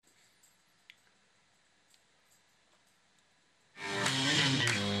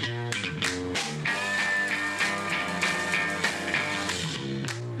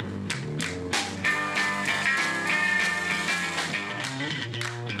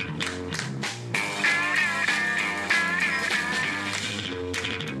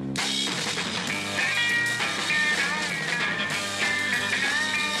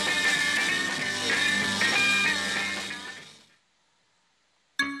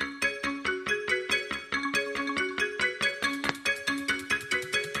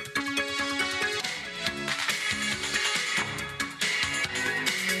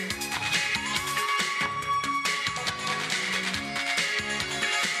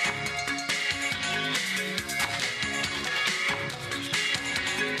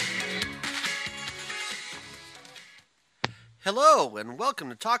Hello, and welcome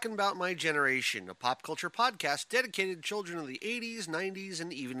to Talking About My Generation, a pop culture podcast dedicated to children of the 80s, 90s,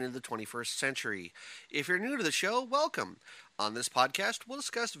 and even into the 21st century. If you're new to the show, welcome. On this podcast, we'll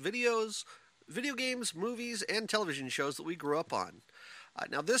discuss video games, movies, and television shows that we grew up on.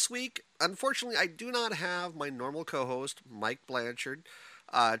 Now, this week, unfortunately, I do not have my normal co-host, Mike Blanchard,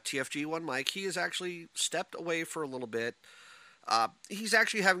 TFG1 Mike. He has actually stepped away for a little bit. He's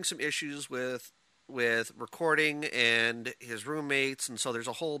actually having some issues with recording and his roommates, and so there's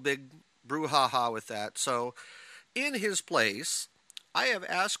a whole big brouhaha with that. So, in his place, I have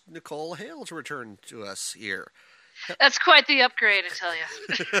asked Nicole Hale to return to us here. That's quite the upgrade, I tell you.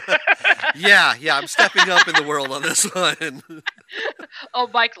 Yeah, I'm stepping up in the world on this one. Oh,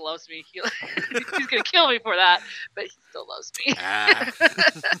 Mike loves me. He's going to kill me for that, but he still loves me.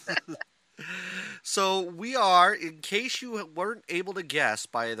 So we are, in case you weren't able to guess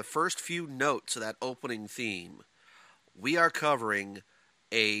by the first few notes of that opening theme, we are covering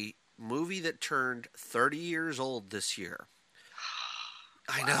a movie that turned 30 years old this year.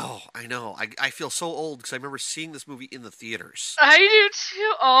 Wow. I know. I feel so old because I remember seeing this movie in the theaters. I do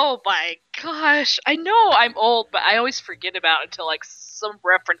too. Oh my gosh. I know I'm old, but I always forget about it until like some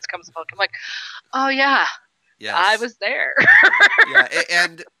reference comes up. I'm like, oh yeah, yes. I was there. Yeah,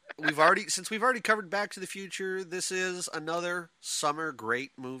 and we've already covered Back to the Future. This is another summer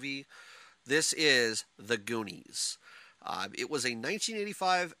great movie. This is The Goonies. It was a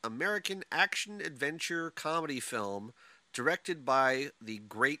 1985 American action-adventure comedy film directed by the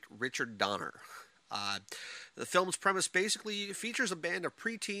great Richard Donner. The film's premise basically features a band of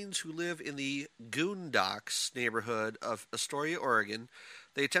preteens who live in the Goondocks neighborhood of Astoria, Oregon.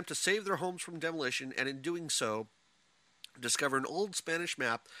 They attempt to save their homes from demolition, and in doing so, discover an old Spanish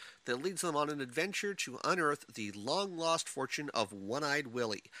map that leads them on an adventure to unearth the long-lost fortune of One-Eyed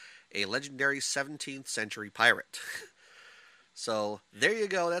Willie, a legendary 17th century pirate. So, there you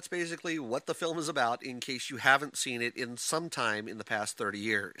go. That's basically what the film is about, in case you haven't seen it in some time in the past 30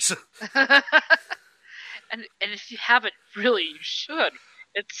 years. And if you haven't, really, you should.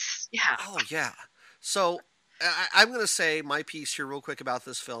 It's, yeah. Oh, yeah. So, I'm going to say my piece here real quick about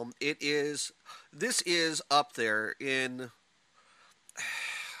this film. This is up there in...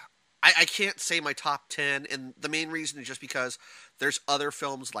 I can't say my top 10, and the main reason is just because there's other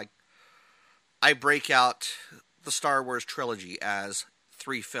films like... I break out the Star Wars trilogy as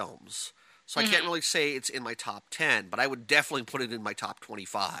 3 films. So I can't really say it's in my top 10, but I would definitely put it in my top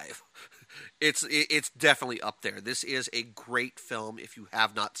 25. It's definitely up there. This is a great film if you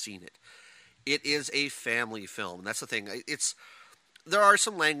have not seen it. It is a family film. That's the thing. There are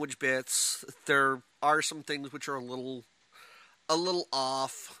some language bits. There are some things which are a little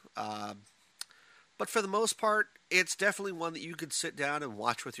off. But for the most part, it's definitely one that you could sit down and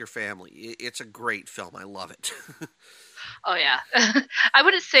watch with your family. It's a great film. I love it. Oh, yeah. I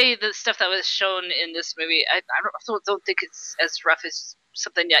wouldn't say the stuff that was shown in this movie, I don't think it's as rough as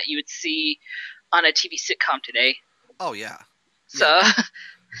something that you would see on a TV sitcom today. Oh, yeah. So... Yeah.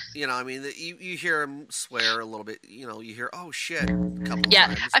 You know, I mean, you hear him swear a little bit. You know, you hear, oh, shit, a couple of times.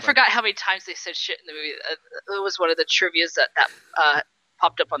 Yeah, I forgot how many times they said shit in the movie. It was one of the trivias that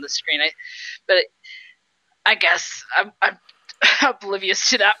popped up on the screen. But I guess I'm oblivious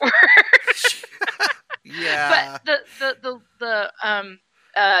to that word. Yeah. But the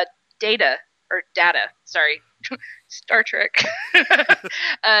data, sorry, Star Trek.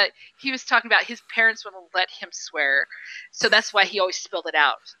 He was talking about his parents wouldn't let him swear, so that's why he always spelled it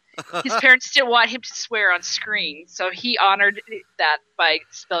out. His parents didn't want him to swear on screen, so he honored that by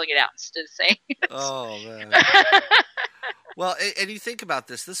spelling it out instead of saying it. Oh man. Well, and you think about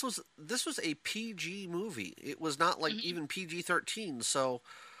this. This was a PG movie. It was not like even PG-13. So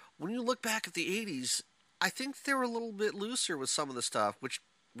when you look back at the 80s, I think they were a little bit looser with some of the stuff, which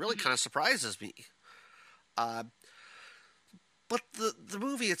really kind of surprises me. But the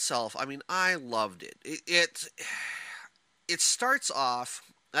movie itself, I mean, I loved it. It starts off...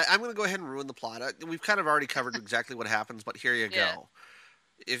 I'm going to go ahead and ruin the plot. We've kind of already covered exactly what happens, but here you go.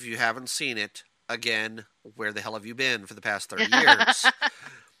 If you haven't seen it, again, where the hell have you been for the past 30 years?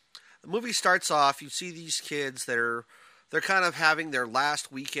 The movie starts off, you see these kids they're kind of having their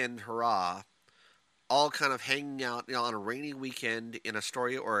last weekend hurrah, all kind of hanging out on a rainy weekend in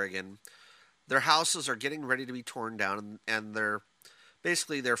Astoria, Oregon. Their houses are getting ready to be torn down, and their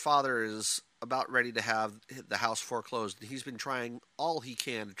father is about ready to have the house foreclosed. And he's been trying all he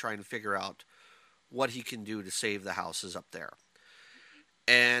can to try and figure out what he can do to save the houses up there.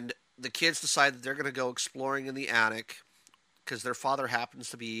 And the kids decide that they're going to go exploring in the attic because their father happens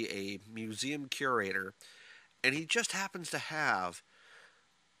to be a museum curator, and he just happens to have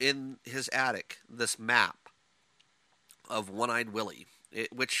in his attic this map of One-Eyed Willie,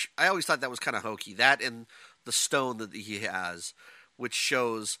 which I always thought that was kind of hokey. That and the stone that he has, which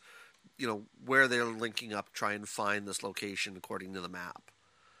shows, where they're linking up, try and find this location according to the map.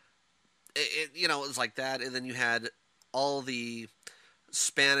 It was like that, and then you had all the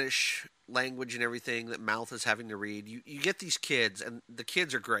Spanish language and everything that Mouth is having to read. You get these kids, and the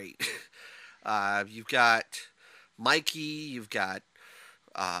kids are great. You've got Mikey, you've got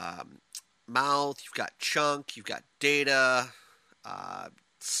Mouth, you've got Chunk, you've got Data,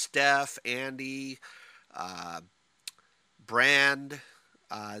 Steph, Andy, Brand.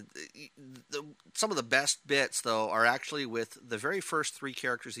 Some of the best bits, though, are actually with the very first three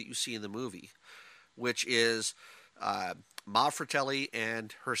characters that you see in the movie, which is Ma Fratelli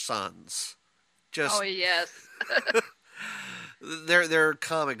and her sons. Oh yes, they're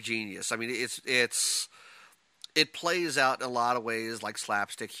comic genius. I mean, it plays out in a lot of ways like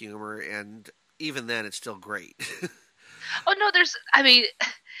slapstick humor, and even then, it's still great. Oh no,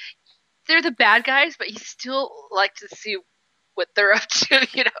 they're the bad guys, but you still like to see what they're up to,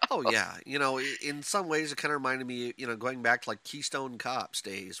 Oh yeah, in some ways it kind of reminded me, going back to like Keystone Cops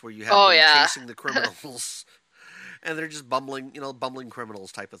days, where you have them chasing the criminals, and they're just bumbling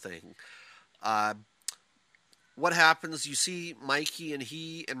criminals type of thing. What happens? You see Mikey and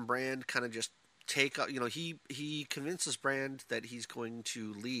he and Brand kind of just take up. He convinces Brand that he's going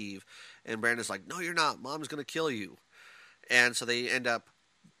to leave, and Brand is like, "No, you're not. Mom's going to kill you." And so they end up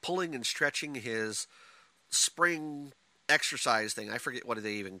pulling and stretching his spring exercise thing. I forget what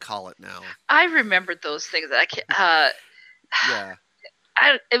they even call it now. I remembered those things. I can't. Yeah.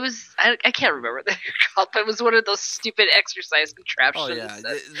 I can't remember what they're called, but it was one of those stupid exercise contraptions. Oh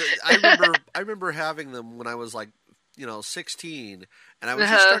yeah, I remember having them when I was like 16, and I was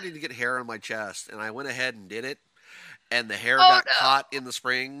just starting to get hair on my chest, and I went ahead and did it, and the hair got caught in the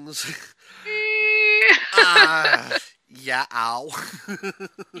springs. Yeah, ow.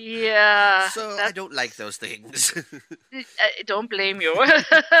 Yeah. So I don't like those things. I don't blame you.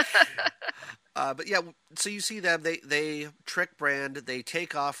 But yeah, so you see them. They trick Brand. They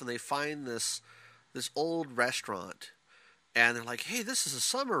take off and they find this old restaurant, and they're like, "Hey, this is a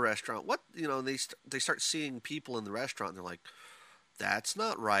summer restaurant." What they start seeing people in the restaurant. And they're like, "That's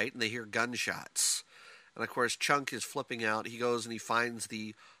not right." And they hear gunshots, and of course Chunk is flipping out. He goes and he finds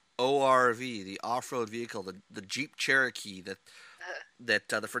the ORV, the off-road vehicle, the Jeep Cherokee that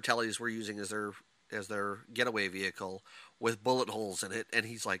the Fratellis were using as their getaway vehicle with bullet holes in it, and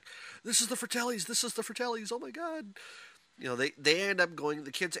he's like, "This is the Fratellis! This is the Fratellis! Oh my God!" They end up going.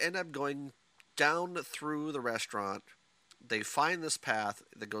 The kids end up going down through the restaurant. They find this path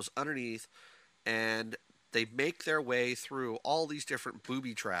that goes underneath, and they make their way through all these different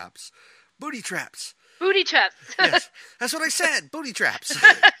booby traps. Booty traps! Booty traps! Yes, that's what I said! Booty traps!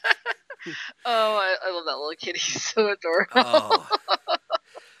 Oh, I love that little kid. He's so adorable. Oh.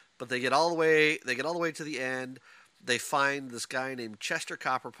 But they get all the way to the end. They find this guy named Chester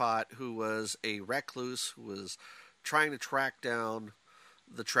Copperpot, who was a recluse, who was trying to track down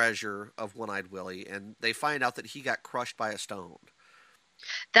the treasure of One-Eyed Willie, and they find out that he got crushed by a stone.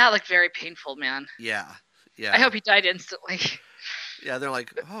 That looked very painful, man. Yeah. I hope he died instantly. Yeah, they're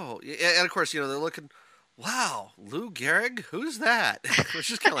like, oh, and of course, they're looking, wow, Lou Gehrig? Who's that? It's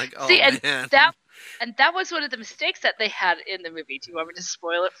just kind of like, oh, See, man. That was one of the mistakes that they had in the movie. Do you want me to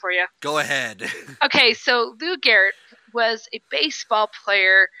spoil it for you? Go ahead. Okay, so Lou Gehrig was a baseball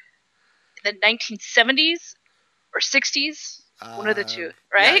player in the 1970s or 60s, one of the two,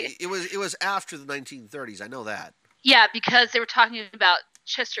 right? Yeah, it was after the 1930s. I know that. Yeah, because they were talking about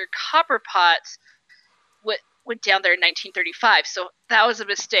Chester Copperpot went down there in 1935, so that was a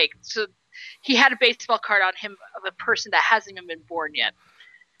mistake. So he had a baseball card on him of a person that hasn't even been born yet.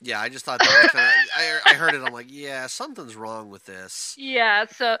 Yeah, I just thought that was I heard it. I'm like, yeah, something's wrong with this. Yeah,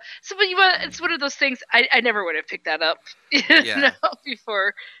 so but it's one of those things. I never would have picked that up,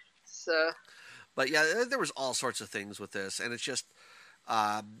 before. So, but yeah, there was all sorts of things with this, and it's just,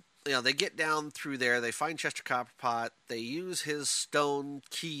 they get down through there. They find Chester Copperpot. They use his stone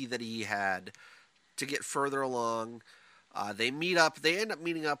key that he had to get further along. They end up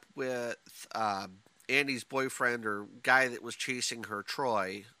meeting up with Andy's boyfriend or guy that was chasing her,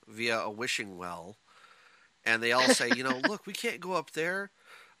 Troy, via a wishing well. And they all say, look, we can't go up there.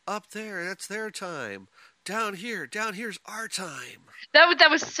 Up there, that's their time. Down here's our time. That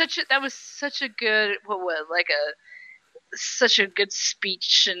was such a good such a good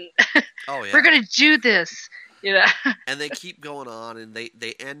speech, and oh yeah, we're gonna do this, And they keep going on, and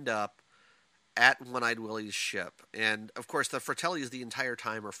they end up at One-Eyed Willie's ship, and of course the Fratellis the entire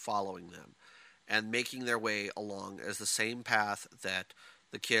time are following them and making their way along as the same path that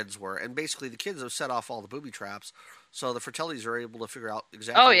the kids were, and basically the kids have set off all the booby traps, so the Fratellis are able to figure out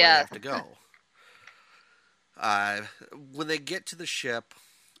exactly where they have to go. When they get to the ship,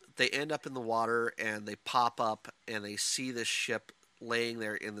 they end up in the water, and they pop up, and they see this ship laying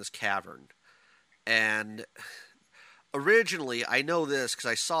there in this cavern. And originally, I know this because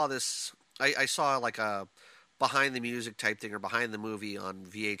I saw this. I saw like a behind the music type thing or behind the movie on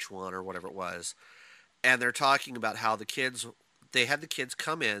VH1 or whatever it was, and they're talking about how they had the kids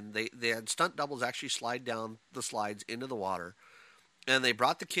come in. They had stunt doubles actually slide down the slides into the water, and they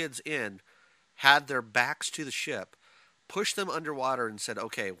brought the kids in, had their backs to the ship, pushed them underwater, and said,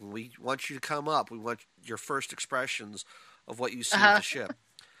 "Okay, we want you to come up. We want your first expressions of what you see of the ship."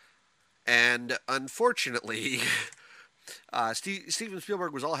 And unfortunately, Steven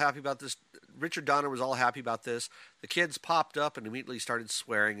Spielberg was all happy about this. Richard Donner was all happy about this. The kids popped up and immediately started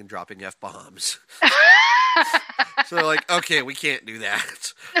swearing and dropping F-bombs. So they're like, okay, we can't do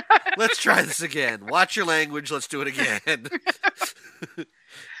that. Let's try this again. Watch your language. Let's do it again.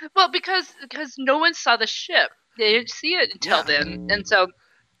 Well, because no one saw the ship. They didn't see it until then. And so...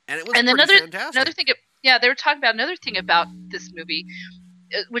 And it was fantastic. Another thing... Yeah, they were talking about another thing about this movie,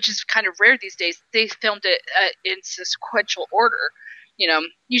 which is kind of rare these days. They filmed it in sequential order.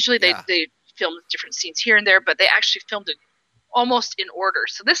 Usually they film different scenes here and there, but they actually filmed it almost in order.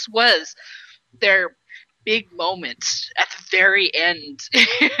 So this was their big moment at the very end.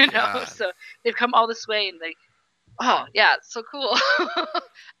 So they've come all this way, and it's so cool.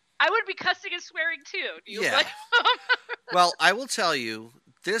 I would be cussing and swearing too. Do you like them? Well, I will tell you,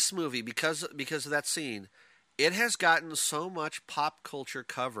 this movie, because of that scene, it has gotten so much pop culture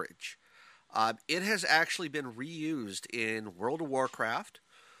coverage. It has actually been reused in World of Warcraft.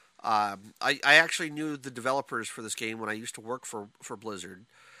 I actually knew the developers for this game when I used to work for Blizzard.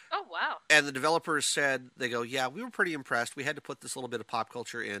 Oh, wow. And the developers said, they go, yeah, we were pretty impressed. We had to put this little bit of pop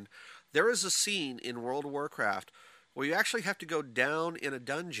culture in. There is a scene in World of Warcraft where you actually have to go down in a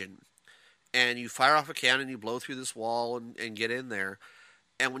dungeon, and you fire off a cannon, you blow through this wall and get in there.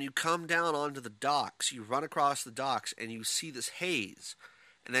 And when you come down onto the docks, you run across the docks, and you see this haze.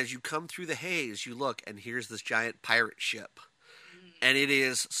 And as you come through the haze, you look, and here's this giant pirate ship. And it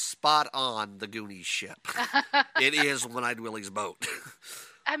is spot on the Goonies ship. It is One-Eyed Willie's boat.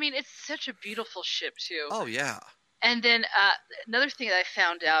 I mean, it's such a beautiful ship, too. Oh, yeah. And then another thing that I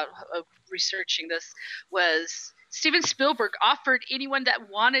found out researching this was Steven Spielberg offered anyone that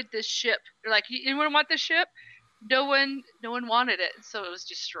wanted this ship. They're like, anyone want this ship? No one wanted it, so it was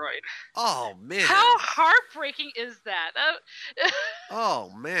destroyed. Oh, man. How heartbreaking is that?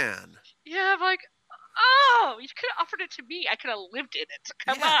 Oh, man. Yeah, I'm like, oh, you could have offered it to me. I could have lived in it.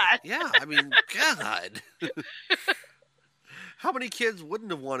 Come on. Yeah, I mean, God. How many kids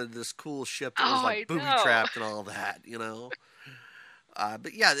wouldn't have wanted this cool ship that was like booby-trapped and all that,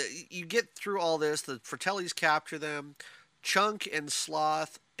 But yeah, you get through all this. The Fratellis capture them. Chunk and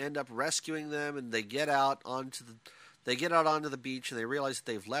Sloth end up rescuing them, and they get out onto the beach, and they realize that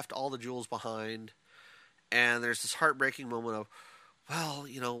they've left all the jewels behind. And there's this heartbreaking moment of, well,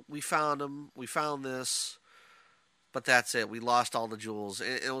 we found them, we found this, but that's it. We lost all the jewels.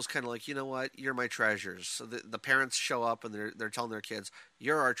 And it was kind of like, you know what? You're my treasures. So the parents show up, and they're telling their kids,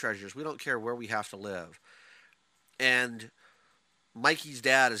 you're our treasures. We don't care where we have to live. And Mikey's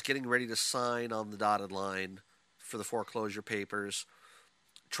dad is getting ready to sign on the dotted line for the foreclosure papers.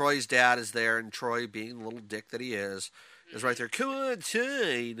 Troy's dad is there, and Troy, being the little dick that he is right there. Come on,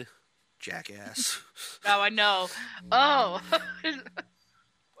 sign, jackass. Oh, I know. Oh.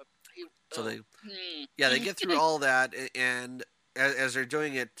 So they get through all that, and as they're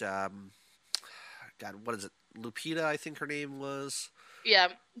doing it, God, what is it? Lupita, I think her name was. Yeah,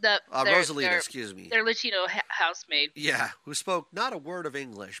 Rosalita, excuse me. Their Latino housemaid. Yeah, who spoke not a word of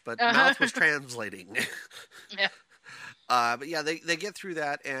English, but mouth was translating. Yeah. But yeah, they get through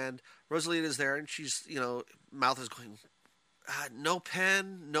that, and Rosalita's there, and she's, mouth is going, no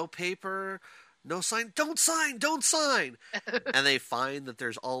pen, no paper, no sign, don't sign. And they find that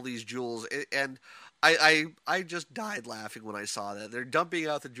there's all these jewels, and I just died laughing when I saw that. They're dumping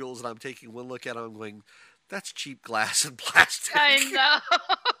out the jewels, and I'm taking one look at them, I'm going, that's cheap glass and plastic. I know.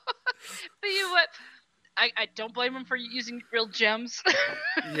 But you know what? I don't blame them for using real gems.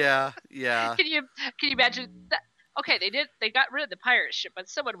 Yeah. Can you imagine that? Okay, they got rid of the pirate ship, but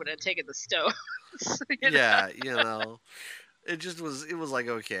someone would have taken the stones. Yeah, it was like,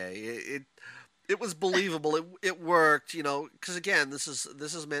 okay, it was believable. It worked, because again, this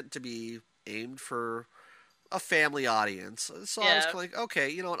is meant to be aimed for a family audience. So I was kind of like, okay,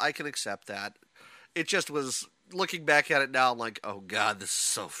 you know what, I can accept that. It just was, looking back at it now, I'm like, oh God, this is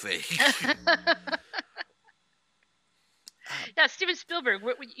so fake. Yeah, Yeah, Steven Spielberg.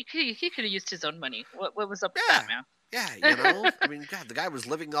 He could have used his own money. What was up with Yeah. that, man? Yeah, I mean, God, the guy was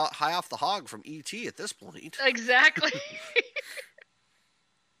living high off the hog from E.T. at this point. Exactly.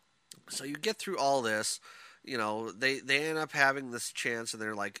 So you get through all this, they end up having this chance, and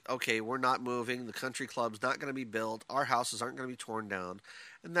they're like, okay, we're not moving. The country club's not going to be built. Our houses aren't going to be torn down.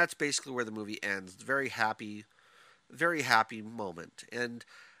 And that's basically where the movie ends. Very happy moment. And,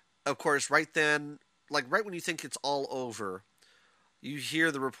 of course, right then, like right when you think it's all over, you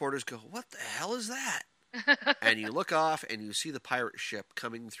hear the reporters go, what the hell is that? And you look off and you see the pirate ship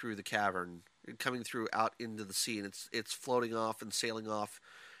coming through the cavern, coming through out into the sea, and it's floating off and sailing off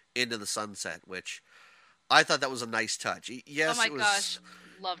into the sunset, which I thought that was a nice touch. Yes, oh my it was, gosh,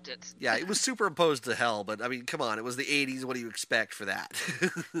 loved it. Yeah, it was superimposed to hell, but I mean, come on, it was the 80s. What do you expect for that?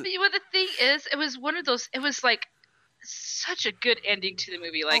 But the thing is, it was one of those. It was like such a good ending to the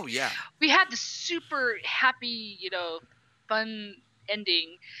movie. Like, oh yeah, we had the super happy, fun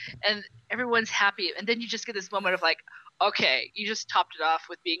ending, and everyone's happy, and then you just get this moment of like, okay, you just topped it off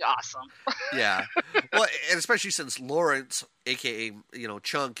with being awesome. yeah. Well, and especially since Lawrence, aka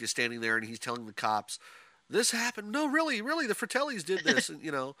Chunk, is standing there and he's telling the cops, "This happened." No, really, the Fratellis did this, and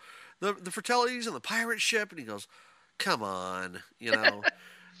the Fratellis and the pirate ship, and he goes, "Come on,"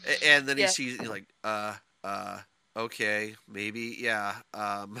 and then he sees, he's like, okay, maybe, yeah,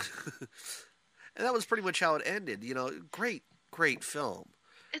 and that was pretty much how it ended. Great film.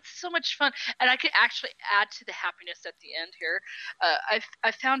 It's so much fun, and I could actually add to the happiness at the end here.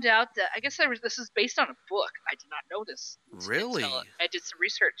 I found out that this is based on a book. I did not know this. Really? I did some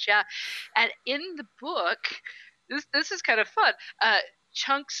research, yeah. And in the book, this is kind of fun.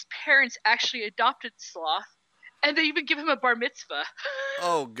 Chunk's parents actually adopted Sloth, and they even give him a bar mitzvah.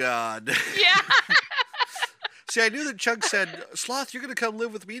 Oh God. Yeah. See, I knew that Chunk said, "Sloth, you're going to come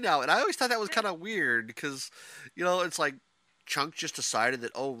live with me now," and I always thought that was kind of weird because, it's like Chunk just decided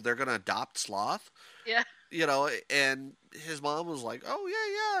that, they're going to adopt Sloth. Yeah. And his mom was like, "Oh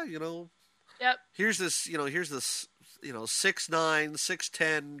yeah, Yep. Here's this 6'9",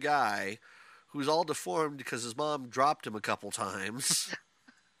 6'10" guy who's all deformed because his mom dropped him a couple times."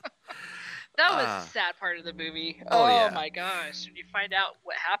 That was the sad part of the movie. Oh yeah. My gosh. When you find out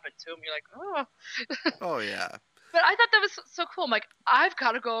what happened to him, you're like, oh. Oh yeah. But I thought that was so cool. I'm like, I've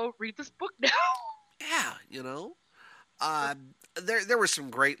got to go read this book now. Yeah, there were some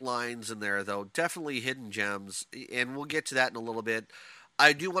great lines in there, though. Definitely hidden gems, and we'll get to that in a little bit.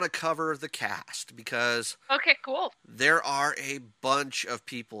 I do want to cover the cast because okay, cool. There are a bunch of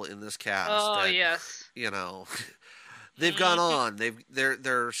people in this cast. Oh yes. They've gone on.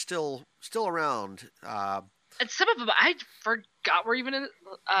 They're still around. And some of them I forgot were even in.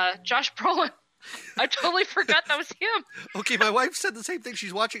 Josh Brolin. I totally forgot that was him. Okay, my wife said the same thing.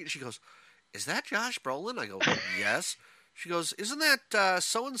 She's watching it. She goes, "Is that Josh Brolin?" I go, "Yes." She goes, "Isn't that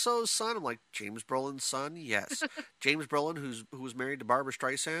so-and-so's son?" I'm like, "James Brolin's son?" "Yes." "James Brolin, who was married to Barbara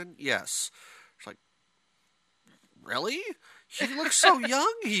Streisand?" "Yes." She's like, "Really? He looks so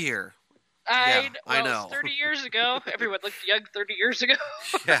young here." I know. 30 years ago, everyone looked young 30 years ago.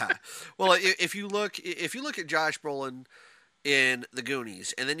 Yeah. Well, if you look at Josh Brolin in The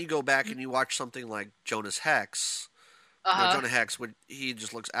Goonies, and then you go back and you watch something like Jonas Hex, Jonah Hex, he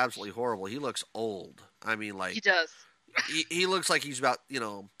just looks absolutely horrible. He looks old. I mean, like he does. He looks like he's about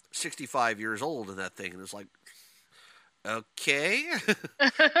 65 years old in that thing, and it's like, okay,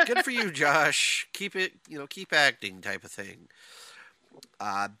 good for you, Josh. Keep it, keep acting, type of thing.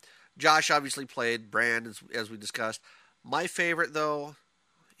 Josh obviously played Brand, as we discussed. My favorite, though,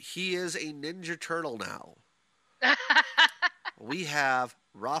 he is a Ninja Turtle now. We have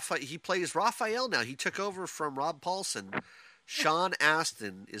Raphael. He plays Raphael now. He took over from Rob Paulson. Sean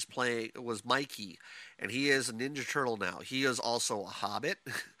Astin was Mikey, and he is a Ninja Turtle now. He is also a Hobbit.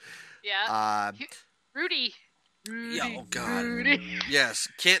 Yeah. Rudy. Yeah, oh God. Rudy. Yes,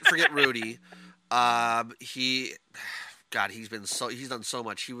 can't forget Rudy. He's done so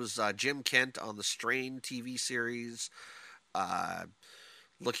much. He was Jim Kent on the Strain TV series.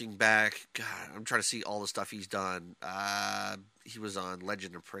 Looking back, God, I'm trying to see all the stuff he's done. He was on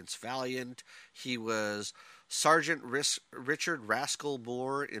Legend of Prince Valiant. He was Sergeant Richard Rascal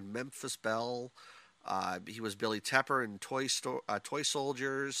Moore in Memphis Belle. He was Billy Tepper in Toy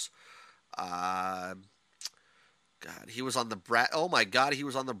Soldiers. God, he was on the Brat. Oh my God, he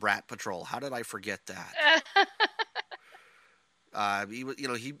was on the Brat Patrol. How did I forget that?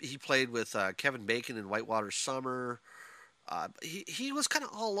 He played with Kevin Bacon in Whitewater Summer. He was kind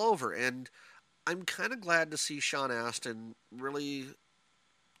of all over, and I'm kind of glad to see Sean Astin really.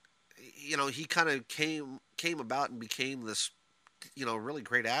 He kind of came about and became this, really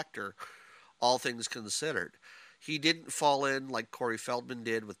great actor, all things considered. he didn't fall in like Corey Feldman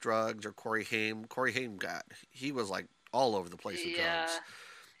did with drugs or Corey Haim. Corey Haim he was like all over the place with Yeah, drugs.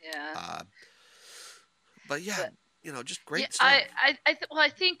 yeah. But yeah, But just yeah, great stuff. I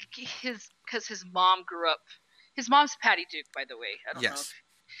think because his mom grew up. His mom's Patty Duke, by the way. I don't know. Yes.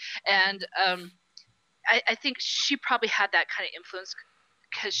 And I think she probably had that kind of influence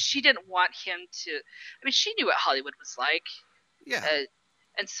because she didn't want him to. I mean, she knew what Hollywood was like. Yeah.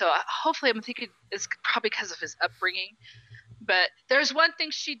 And so hopefully I'm thinking it's probably because of his upbringing. But there's one thing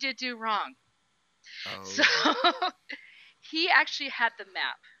she did do wrong. Oh. So he actually had the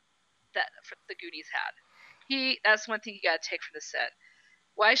map that the Goonies had. That's one thing you got to take from the set.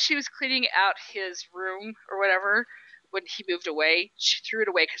 While she was cleaning out his room or whatever, when he moved away, she threw it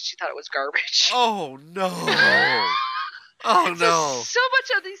away because she thought it was garbage. Oh no! Oh no! So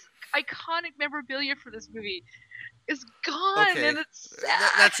much of these iconic memorabilia for this movie is gone, and it's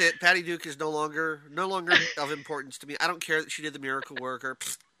sad. That's it. Patty Duke is no longer of importance to me. I don't care that she did the miracle worker.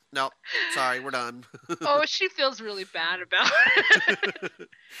 Nope. Sorry, we're done. Oh, she feels really bad about it.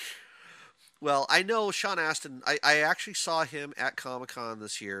 Well, I know Sean Astin. I actually saw him at Comic-Con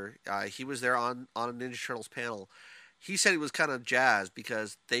this year. He was there on a Ninja Turtles panel. He said he was kind of jazzed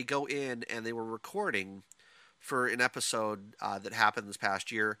because they go in and they were recording for an episode that happened this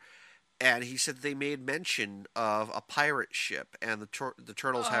past year. And he said they made mention of a pirate ship and the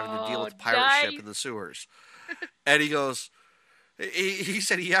turtles having to deal with a pirate ship in the sewers. And he goes, he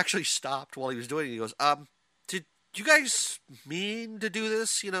said he actually stopped while he was doing it. He goes, did you guys mean to do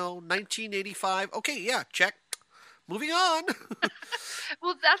this? 1985? Okay, yeah, check. Moving on.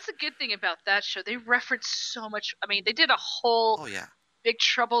 Well, that's a good thing about that show. They reference so much. I mean, they did a whole Big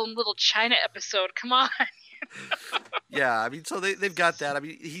Trouble in Little China episode. Come on. Yeah, I mean, so they've got that. I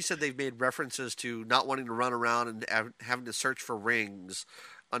mean, he said they've made references to not wanting to run around and having to search for rings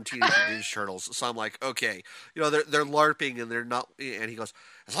on Teenage Mutant Ninja Turtles. So I'm like, okay, they're LARPing and they're not. And he goes,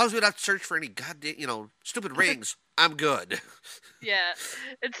 as long as we don't have to search for any goddamn, stupid rings, I'm good. Yeah,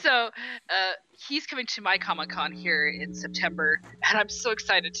 and so he's coming to my Comic-Con here in September, and I'm so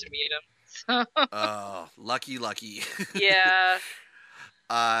excited to meet him. Oh, lucky. Yeah.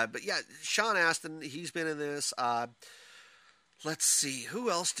 But yeah, Sean Astin, he's been in this. Let's see, who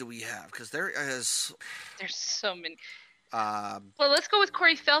else do we have? Because there's so many. Well, let's go with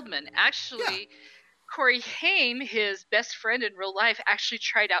Corey Feldman. Actually, Corey Haim, his best friend in real life, actually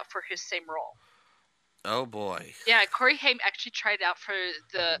tried out for his same role. Oh boy. Yeah, Corey Haim actually tried out for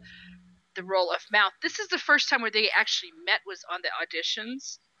the role of Mouth. This is the first time where they actually met, was on the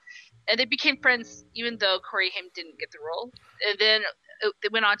auditions. And they became friends even though Corey Haim didn't get the role. And then they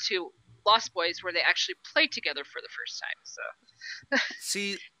went on to Lost Boys, where they actually played together for the first time. So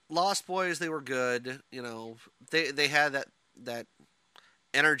see, Lost Boys, they were good. They had that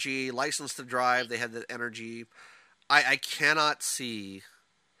energy. License to Drive, they had that energy. I cannot see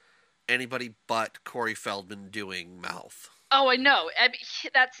anybody but Corey Feldman doing Mouth. Oh, I know. I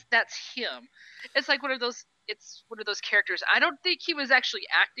mean, that's him. It's like one of those. It's one of those characters. I don't think he was actually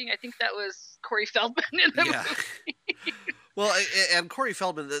acting. I think that was Corey Feldman in the movie. Well, and Corey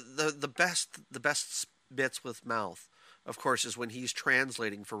Feldman, the best bits with Mouth, of course, is when he's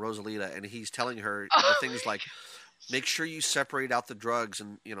translating for Rosalita and he's telling her the things like, make sure you separate out the drugs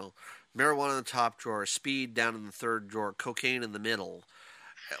and marijuana in the top drawer, speed down in the third drawer, cocaine in the middle.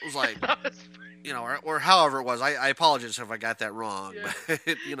 It was like, or however it was. I apologize if I got that wrong, but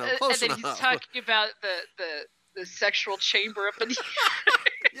close and then enough. He's talking about the sexual chamber up in the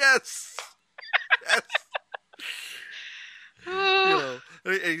Yes.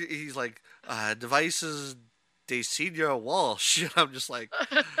 He's like, devices de Senior Walsh. And I'm just like,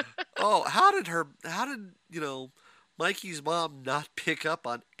 oh, how did Mikey's mom not pick up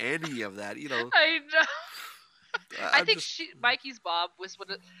on any of that? I know. I think Mikey's mom was one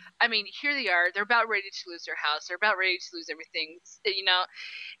of. I mean, here they are. They're about ready to lose their house. They're about ready to lose everything.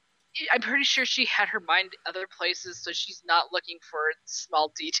 I'm pretty sure she had her mind other places, so she's not looking for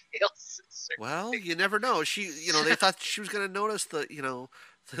small details. Well, you never know. She, they thought she was going to notice the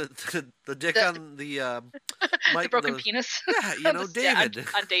dick on the Mike, the broken penis. Yeah, David.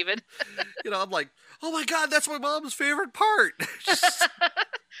 On David. I'm like, oh my God, that's my mom's favorite part.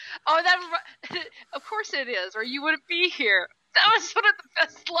 Oh, of course it is, or you wouldn't be here. That was one of the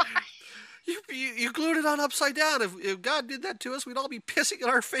best lines. You glued it on upside down. If God did that to us, we'd all be pissing in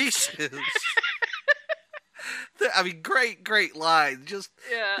our faces. I mean, great line. Just,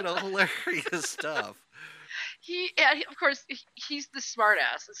 hilarious stuff. Of course, he's the smart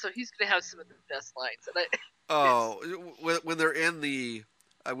ass, and so he's going to have some of the best lines. When they're in the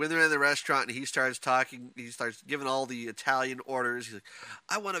when they're in the restaurant and he starts talking, he starts giving all the Italian orders. He's like,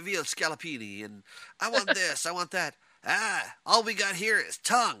 I want a veal scallopini, and I want this, I want that. All we got here is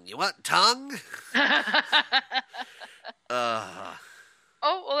tongue. You want tongue?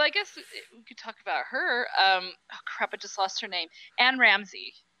 Oh, well, I guess we could talk about her. Oh, crap, I just lost her name. Anne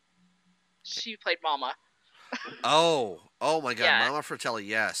Ramsey. She played Mama. oh my God, Yeah. Mama Fratelli,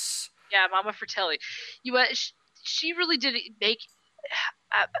 yes. Yeah, Mama Fratelli. She really didn't make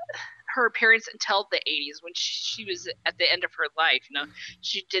her appearance until the 80s when she was at the end of her life.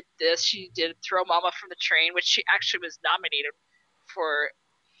 She did this. She did Throw Mama from the Train, which she actually was nominated for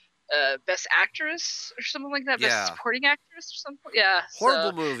Best Actress or something like that. Yeah. Best Supporting Actress or something. Yeah.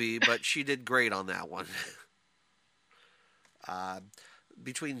 Horrible movie, but she did great on that one.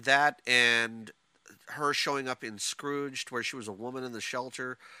 Between that and her showing up in Scrooged, where she was a woman in the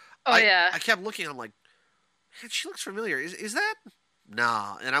shelter. Oh, yeah. I kept looking. I'm like, man, she looks familiar. Is that?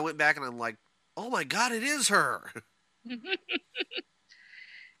 Nah. And I went back and I'm like, oh my God, it is her.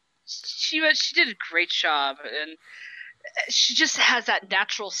 She did a great job, and she just has that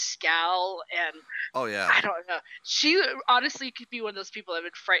natural scowl, and Oh yeah. I don't know. She honestly could be one of those people that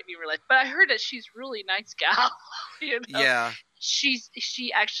would frighten me in real life. But I heard that she's really nice gal. Yeah.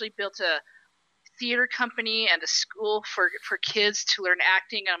 She actually built a theater company and a school for kids to learn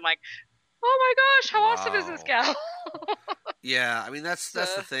acting. And I'm like, oh my gosh, how awesome is this gal? Yeah, I mean that's the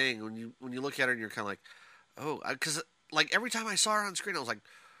thing when you look at her and you're kind of like, oh, because like every time I saw her on screen, I was like,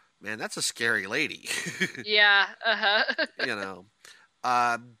 man, that's a scary lady. Yeah.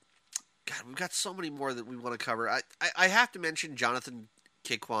 God, we've got so many more that we want to cover. I have to mention Jonathan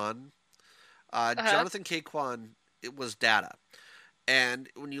Kwan. Jonathan Kwan, it was Data, and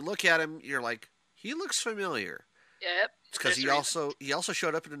when you look at him, you're like, he looks familiar. Yep. It's because he also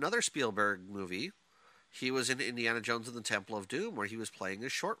showed up in another Spielberg movie. He was in Indiana Jones and the Temple of Doom, where he was playing a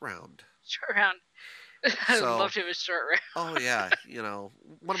short round. Short round. I loved him as short round. Oh yeah,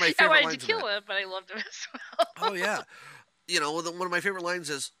 one of my favorite lines. I wanted to kill him, but I loved him as well. Oh yeah, one of my favorite lines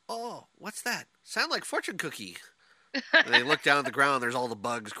is, "Oh, what's that? Sound like fortune cookie." And they look down at the ground. There's all the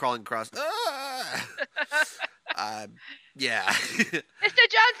bugs crawling across. Ah! Yeah. Mr.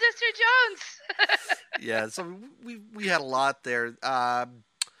 Jones. Yeah. So we had a lot there.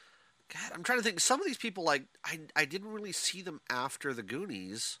 God, I'm trying to think. Some of these people, like I didn't really see them after the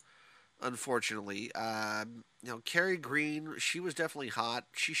Goonies. Unfortunately, Carrie Green, she was definitely hot.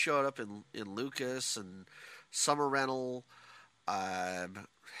 She showed up in Lucas and Summer Rental.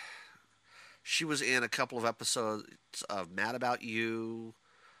 She was in a couple of episodes of Mad About You.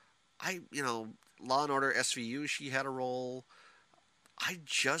 Law and Order SVU, she had a role. I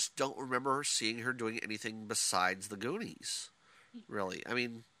just don't remember seeing her doing anything besides the Goonies, really. I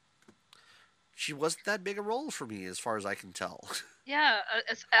mean, she wasn't that big a role for me as far as I can tell. Yeah,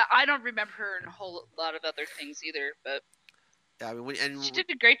 I don't remember her in a whole lot of other things either, but I mean, she did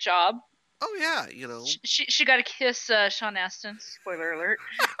a great job. Oh yeah, She got to kiss Sean Astin. Spoiler alert.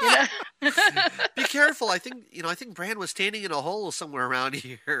 Be careful. I think Bran was standing in a hole somewhere around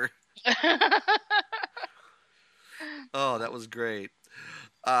here. Oh, that was great.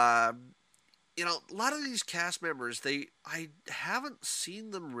 A lot of these cast members, I haven't seen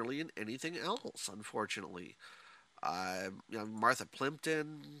them really in anything else, unfortunately. Martha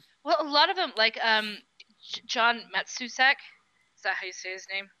Plimpton. Well, a lot of them, like John Matsusak. Is that how you say his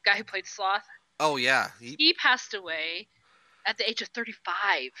name? Guy who played Sloth. Oh yeah, he passed away at the age of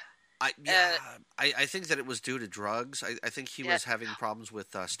 35. I think that it was due to drugs. I think he was having problems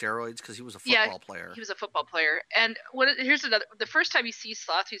with steroids because he was a football player. He was a football player. And here's another. The first time you see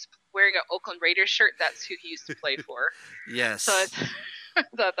Sloth, he's wearing an Oakland Raiders shirt. That's who he used to play for. Yes. So I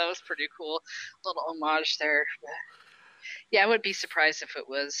thought that was pretty cool. Little homage there. Yeah, I wouldn't be surprised if it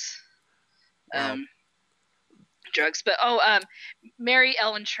was drugs. But Mary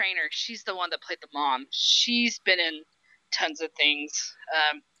Ellen Trainor, she's the one that played the mom. She's been in tons of things.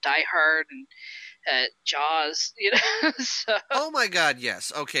 Die Hard and Jaws, So. Oh my God,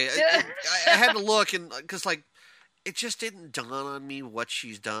 yes. Okay, I had to look because it just didn't dawn on me what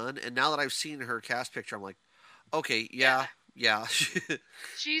she's done, and now that I've seen her cast picture, I'm like, okay, yeah.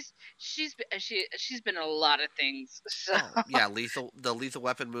 she's been in a lot of things. So. Oh, yeah, the Lethal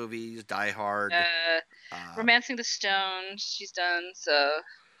Weapon movies, Die Hard, Romancing the Stone. She's done so.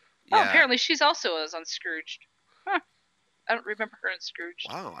 Yeah. Oh, apparently she's also was on Scrooged. Huh. I don't remember her in Scrooge.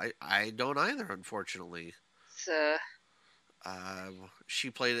 Wow, I don't either, unfortunately. So,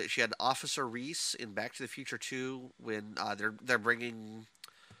 she had Officer Reese in Back to the Future 2 when they're bringing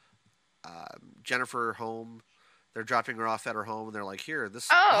Jennifer home. They're dropping her off at her home, and they're like, "Here, this.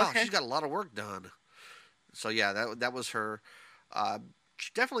 Okay. She's got a lot of work done." So yeah, that was her.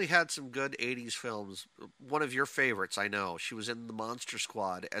 she definitely had some good 80s films. One of your favorites, I know. She was in The Monster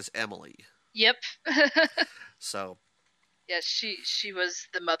Squad as Emily. Yep. So, Yeah, she was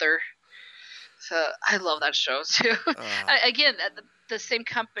the mother. So I love that show too. uh, Again, the same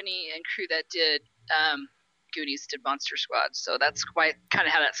company and crew that did Goonies did Monster Squad, so that's quite kind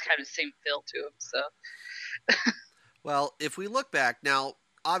of how that's kind of the same feel to them. So well, if we look back now,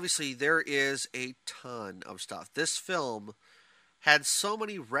 obviously there is a ton of stuff. This film had so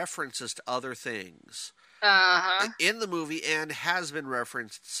many references to other things in the movie and has been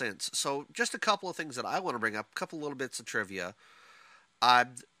referenced since. So, just a couple of things that I want to bring up, a couple little bits of trivia.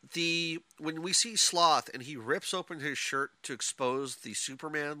 When we see Sloth and he rips open his shirt to expose the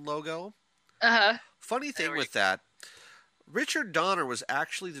Superman logo. Funny thing with that, Richard Donner was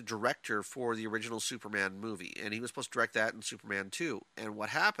actually the director for the original Superman movie, and he was supposed to direct that in Superman 2. And what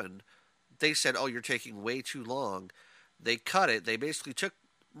happened, they said, "Oh, you're taking way too long." They cut it. They basically took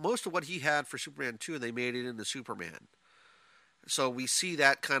most of what he had for Superman 2 and they made it into Superman. So we see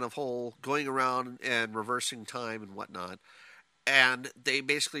that kind of whole going around and reversing time and whatnot. And they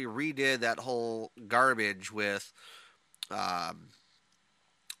basically redid that whole garbage with the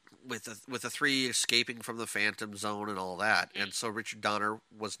three escaping from the Phantom Zone and all that. And so Richard Donner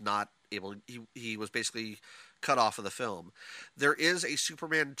was not able. He was basically cut off of the film. There is a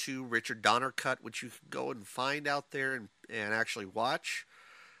Superman 2 Richard Donner cut, which you can go and find out there and actually watch.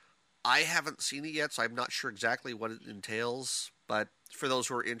 I haven't seen it yet, so I'm not sure exactly what it entails. But for those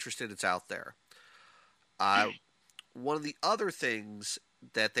who are interested, it's out there. One of the other things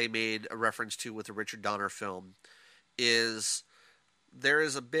that they made a reference to with the Richard Donner film is there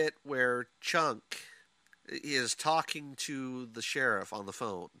is a bit where Chunk is talking to the sheriff on the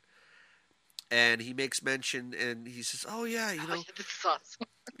phone. And he makes mention, and he says, "Oh, yeah, you know." this is awesome.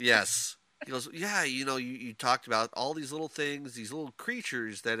 Yes. He goes, "Yeah, you know, you talked about all these little things, these little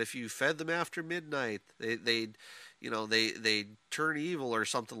creatures that if you fed them after midnight, they'd turn evil or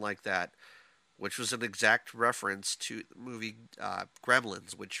something like that," which was an exact reference to the movie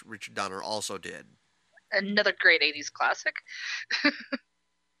Gremlins, which Richard Donner also did. Another great 80s classic.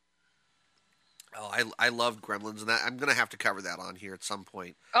 Oh, I loved Gremlins, and I'm going to have to cover that on here at some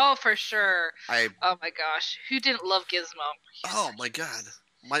point. Oh, for sure. Oh my gosh, who didn't love Gizmo? Oh my God,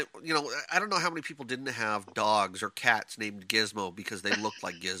 I don't know how many people didn't have dogs or cats named Gizmo because they looked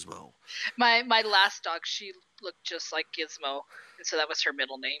like Gizmo. My last dog, she looked just like Gizmo, and so that was her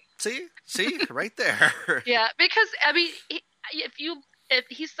middle name. See, right there. Yeah, because I mean, if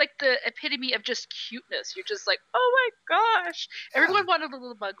he's like the epitome of just cuteness, you're just like, oh my gosh, everyone wanted a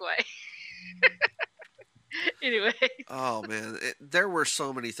little Mugwai. Anyway. Oh man, there were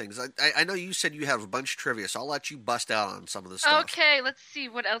so many things. I know you said you have a bunch of trivia, so I'll let you bust out on some of the stuff. Okay, let's see.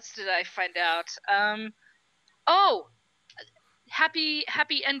 What else did I find out? Happy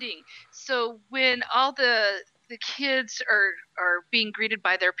ending. So when all the kids are being greeted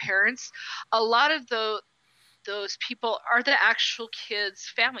by their parents, a lot of those people are the actual kids'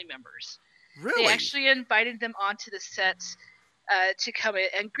 family members. Really? They actually invited them onto the set to come in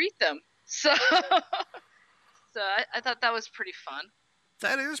and greet them. So, I thought that was pretty fun.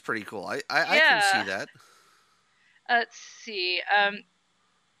 That is pretty cool. I can see that. Let's see.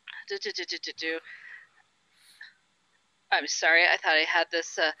 I'm sorry. I thought I had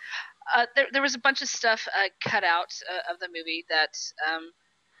this. There was a bunch of stuff cut out of the movie that,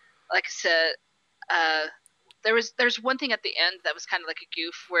 like I said, there's one thing at the end that was kind of like a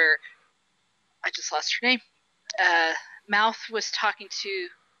goof where I just lost her name. Mouth was talking to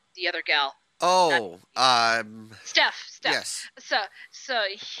the other gal. Oh, Steph. Yes. So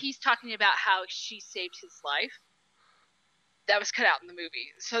he's talking about how she saved his life. That was cut out in the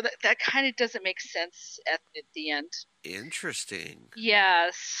movie, so that kind of doesn't make sense at the end. Interesting. Yeah.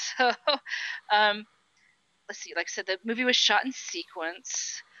 So, let's see. Like I said, the movie was shot in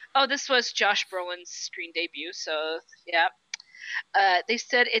sequence. Oh, this was Josh Brolin's screen debut. So yeah. They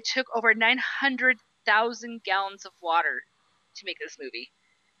said it took over 900,000 gallons of water to make this movie.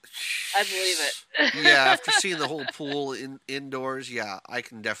 I believe it. Yeah, after seeing the whole pool indoors, yeah, I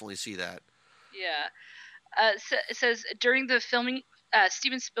can definitely see that. Yeah. So it says during the filming,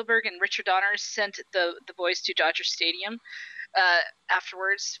 Steven Spielberg and Richard Donner sent the boys to Dodger Stadium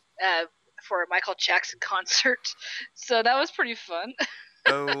afterwards for a Michael Jackson concert. So that was pretty fun.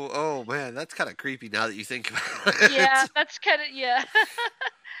 Oh man, that's kind of creepy now that you think about it. Yeah, that's kind of yeah.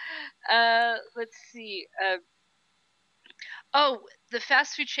 Let's see. The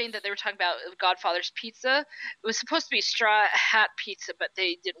fast food chain that they were talking about, Godfather's Pizza, it was supposed to be Straw Hat Pizza, but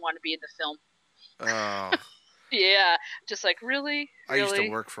they didn't want to be in the film. Oh. Yeah, just like, really? I used to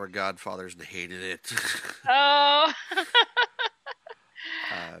work for a Godfather's and hated it. Oh.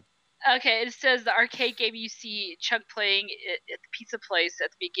 Okay, it says the arcade game you see Chuck playing at the pizza place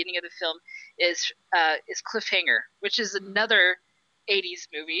at the beginning of the film is Cliffhanger, which is another 80s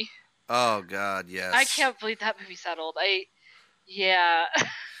movie. Oh God, yes. I can't believe that movie's that old. Yeah.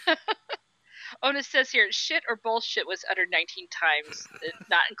 Oh, and it says here, shit or bullshit was uttered 19 times,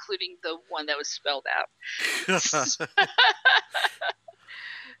 not including the one that was spelled out.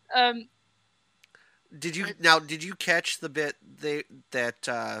 Did you catch the bit that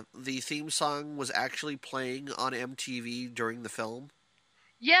the theme song was actually playing on MTV during the film?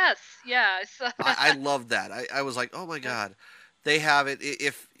 Yes, yeah. I loved that. I was like, oh my God, they have it.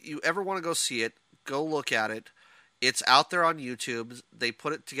 If you ever want to go see it, go look at it. It's out there on YouTube. They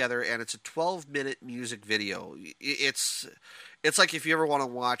put it together, and it's a 12-minute music video. It's like if you ever want to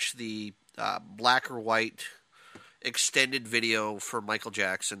watch the black or white extended video for Michael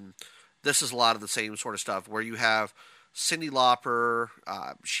Jackson. This is a lot of the same sort of stuff where you have Cyndi Lauper.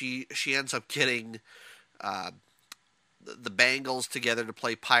 She ends up getting the Bangles together to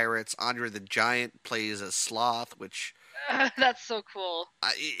play pirates. Andre the Giant plays a sloth, which that's so cool.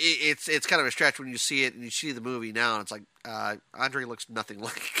 It's kind of a stretch when you see it and you see the movie now, and it's like Andre looks nothing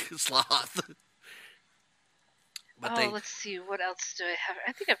like sloth. But let's see, what else do I have?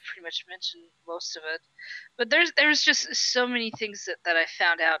 I think I've pretty much mentioned most of it. But there's just so many things that I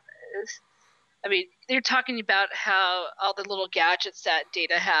found out. I mean, they're talking about how all the little gadgets that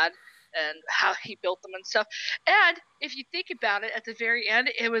Data had and how he built them and stuff. And if you think about it, at the very end,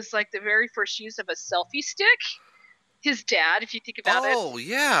 it was like the very first use of a selfie stick. His dad, if you think about it. Oh,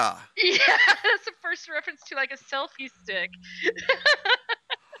 yeah. Yeah, that's the first reference to like a selfie stick.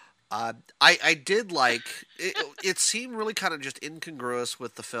 I did like it. It seemed really kind of just incongruous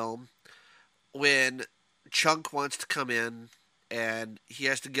with the film when Chunk wants to come in and he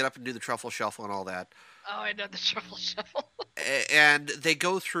has to get up and do the truffle shuffle and all that. Oh, I know the truffle shuffle. And they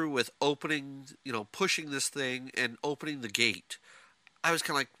go through with opening, pushing this thing and opening the gate. I was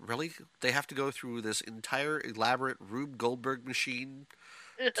kind of like, really? They have to go through this entire elaborate Rube Goldberg machine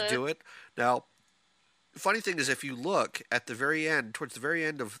to do it? Now, the funny thing is, if you look at the very end, towards the very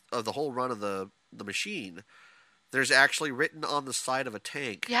end of the whole run of the machine, there's actually written on the side of a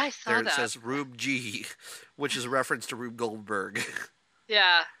tank. Yeah, I saw that. It says Rube G, which is a reference to Rube Goldberg.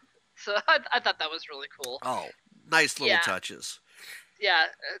 Yeah. So I thought that was really cool. Oh, nice little touches. Yeah.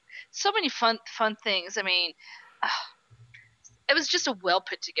 So many fun things. I mean, it was just a well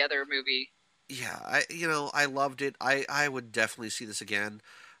put together movie. Yeah, I loved it. I would definitely see this again.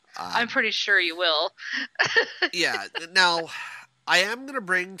 I'm pretty sure you will. Yeah. Now, I am going to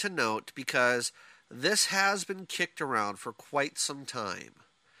bring to note because this has been kicked around for quite some time.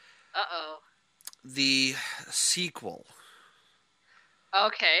 Uh-oh. The sequel.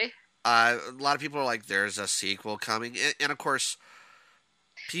 Okay. A lot of people are like, "There's a sequel coming," and of course,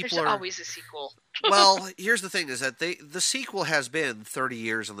 there's always a sequel. Well, here's the thing: is that the sequel has been 30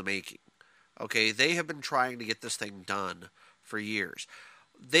 years in the making. Okay, they have been trying to get this thing done for years.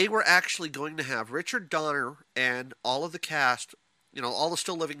 They were actually going to have Richard Donner and all of the cast, all the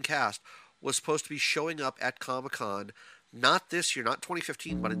still living cast, was supposed to be showing up at Comic-Con, not this year, not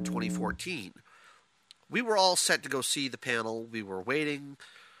 2015, but in 2014. We were all set to go see the panel. We were waiting,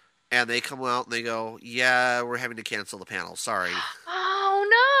 and they come out and they go, yeah, we're having to cancel the panel. Sorry. Oh,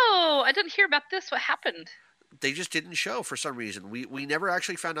 no. I didn't hear about this. What happened? They just didn't show for some reason. We never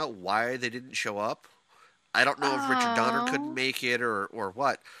actually found out why they didn't show up. I don't know if Richard Donner couldn't make it or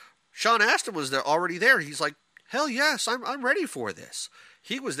what. Sean Astin was already there. He's like, hell yes, I'm ready for this.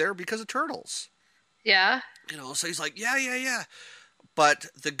 He was there because of Turtles. Yeah. So he's like, yeah. But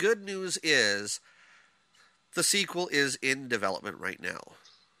the good news is the sequel is in development right now.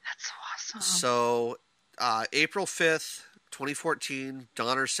 That's awesome. So April 5th, 2014,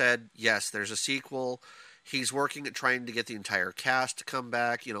 Donner said, yes, there's a sequel. He's working at trying to get the entire cast to come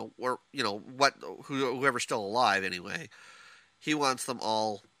back, whoever's still alive anyway. He wants them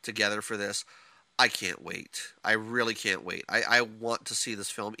all together for this. I can't wait. I really can't wait. I want to see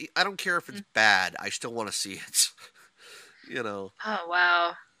this film. I don't care if it's bad. I still want to see it. Oh,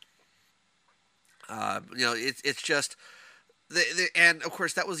 wow. It's just... and, of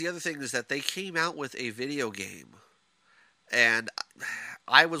course, that was the other thing, is that they came out with a video game. And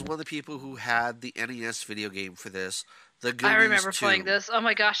I was one of the people who had the NES video game for this. The Goonies I remember 2. playing this. Oh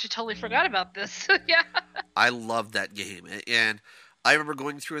my gosh, I totally forgot about this. Yeah. I loved that game. And I remember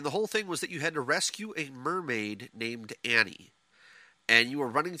going through, and the whole thing was that you had to rescue a mermaid named Annie. And you were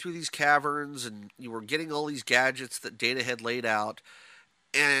running through these caverns, and you were getting all these gadgets that Data had laid out.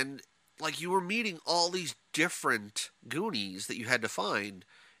 And, you were meeting all these different Goonies that you had to find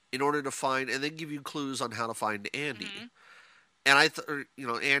in order to find, and then give you clues on how to find Andy. Mm-hmm. And I,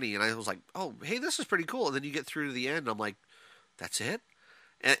 Annie, and I was like, oh, hey, this is pretty cool. And then you get through to the end, I'm like, that's it?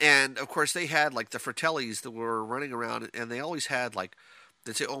 And of course, they had like the Fratellis that were running around, and they always had like,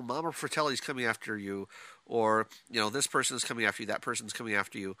 they'd say, oh, Mama Fratelli's coming after you, or, this person is coming after you, that person's coming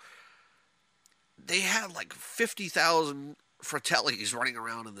after you. They had like 50,000 Fratellis running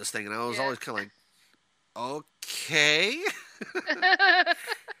around in this thing, and I was always kind of like, okay.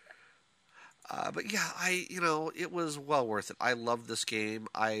 But yeah, it was well worth it. I love this game.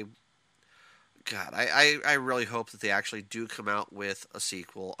 I really hope that they actually do come out with a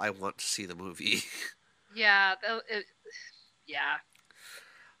sequel. I want to see the movie. Yeah,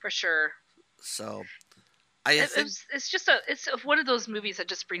 for sure. So, it's just it's one of those movies that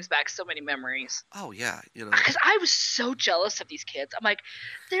just brings back so many memories. Oh yeah, because I was so jealous of these kids. I'm like,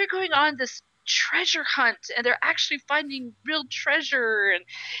 they're going on this treasure hunt and they're actually finding real treasure, and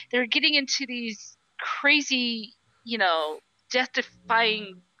they're getting into these crazy,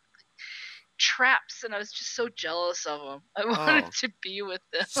 death-defying traps, and I was just so jealous of them. I wanted to be with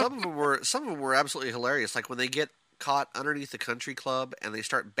them. Some of them were absolutely hilarious. Like when they get caught underneath the country club and they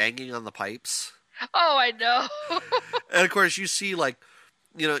start banging on the pipes. Oh, I know. And of course, you see like,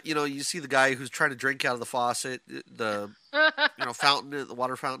 you see the guy who's trying to drink out of the faucet, the fountain, the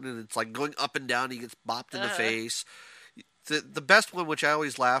water fountain, and it's like going up and down. He gets bopped in the face. The best one, which I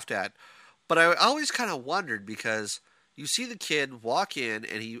always laughed at, but I always kind of wondered because you see the kid walk in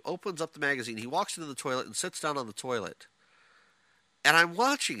and he opens up the magazine. He walks into the toilet and sits down on the toilet. And I'm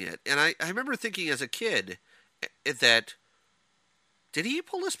watching it, and I remember thinking as a kid that, did he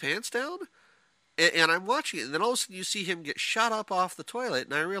pull his pants down? And I'm watching it, and then all of a sudden you see him get shot up off the toilet,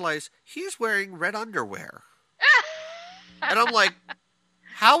 and I realize he's wearing red underwear. And I'm like,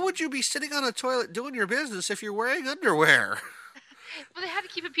 how would you be sitting on a toilet doing your business if you're wearing underwear? Well, they had to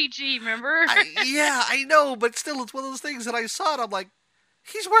keep it PG, remember? I know, but still, it's one of those things that I saw, and I'm like,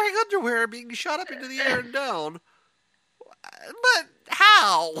 he's wearing underwear being shot up into the air and down. But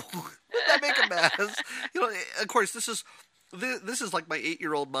how? Would that make a mess? Of course, this is like my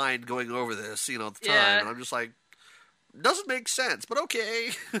 8-year-old mind going over this, at the time, and I'm just like, doesn't make sense, but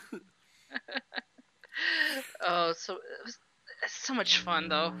okay. Oh, so it was so much fun,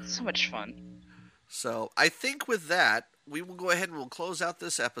 though. So much fun. So I think with that, we will go ahead and we'll close out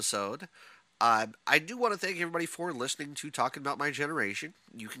this episode. I do want to thank everybody for listening to Talking About My Generation.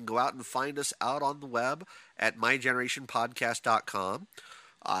 You can go out and find us out on the web at mygenerationpodcast.com.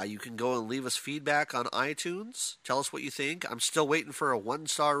 You can go and leave us feedback on iTunes. Tell us what you think. I'm still waiting for a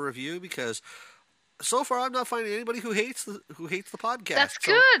 1-star review because so far I'm not finding anybody who hates the podcast. That's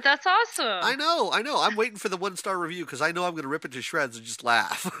good. That's awesome. I know. I'm waiting for the 1-star review because I know I'm going to rip it to shreds and just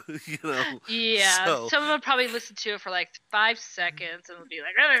laugh. Yeah. So, some of them probably listen to it for like 5 seconds and will be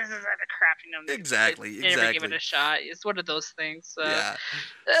like, "Oh, this is crap." Exactly. Never give it a shot. It's one of those things. Yeah.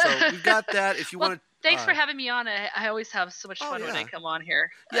 So we've got that. If you want to. Thanks for having me on. I always have so much fun when I come on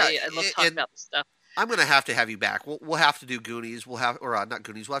here. Yeah, I love talking about this stuff. I'm going to have you back. We'll have to do Goonies. Not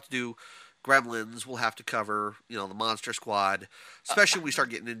Goonies. We'll have to do Gremlins. We'll have to cover, the Monster Squad. Especially when we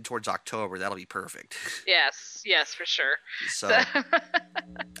start getting in towards October. That'll be perfect. Yes, for sure. So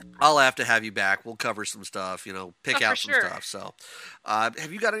I'll have to have you back. We'll cover some stuff, pick out some stuff. So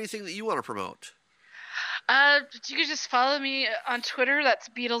have you got anything that you want to promote? You can just follow me on Twitter. That's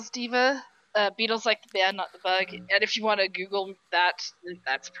Beatles Diva. Beatles like the band, not the bug. And if you want to Google that,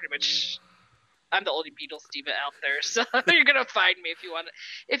 that's pretty much. I'm the only Beatles diva out there, so you're gonna find me if you want to.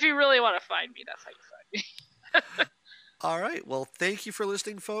 If you really want to find me, that's how you find me. All right. Well, thank you for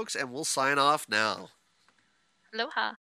listening, folks, and we'll sign off now. Aloha.